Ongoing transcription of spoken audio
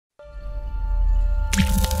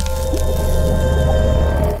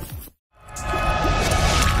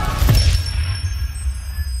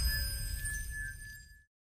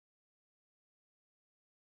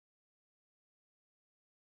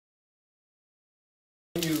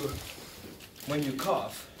When you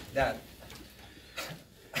cough, that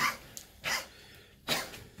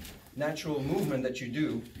natural movement that you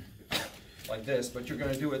do, like this, but you're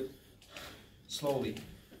going to do it slowly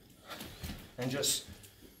and just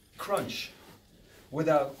crunch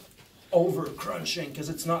without over crunching, because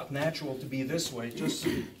it's not natural to be this way. Just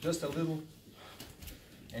a little,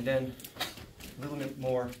 and then a little bit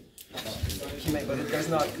more kime, but it does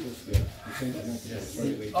not.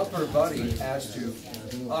 The upper body has to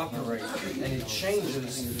operate, and it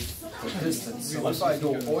changes the distance. So if I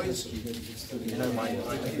go oiski, and I might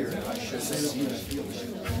right here, I should see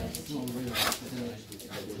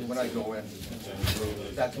when I go in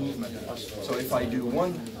that movement. So if I do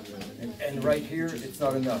one, and right here, it's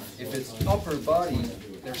not enough. If it's upper body,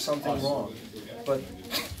 there's something wrong. But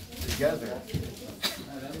together,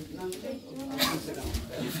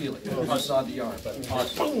 you feel it. It's not the arm,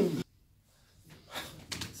 but boom!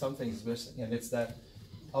 Something's missing, and it's that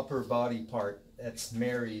upper body part that's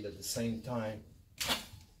married at the same time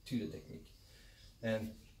to the technique.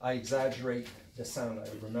 And I exaggerate the sound. I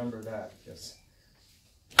remember that because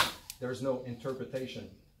there's no interpretation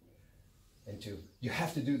into you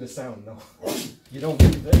have to do the sound. No, you don't do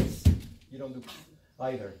this. You don't do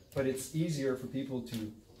either. But it's easier for people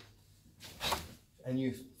to, and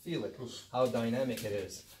you feel it, how dynamic it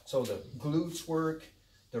is. So the glutes work,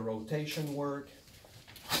 the rotation work,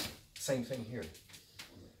 same thing here.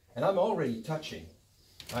 And I'm already touching.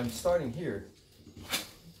 I'm starting here,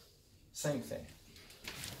 same thing.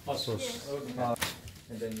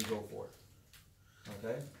 And then you go for it.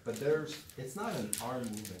 Okay? But it's not an arm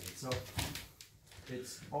movement.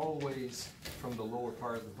 It's always from the lower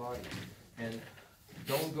part of the body. And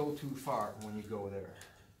don't go too far when you go there.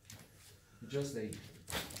 Just a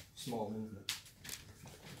small movement.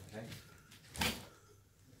 Okay?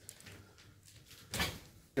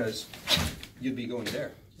 Because you'd be going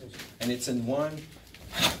there. And it's in one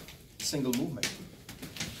single movement.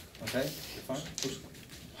 Okay? You're fine?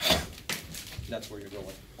 That's where you're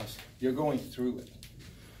going. You're going through it.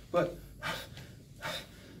 But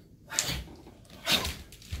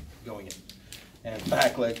going in. And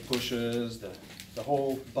back leg pushes, the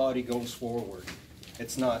whole body goes forward.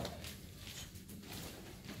 It's not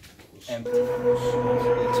empty. It's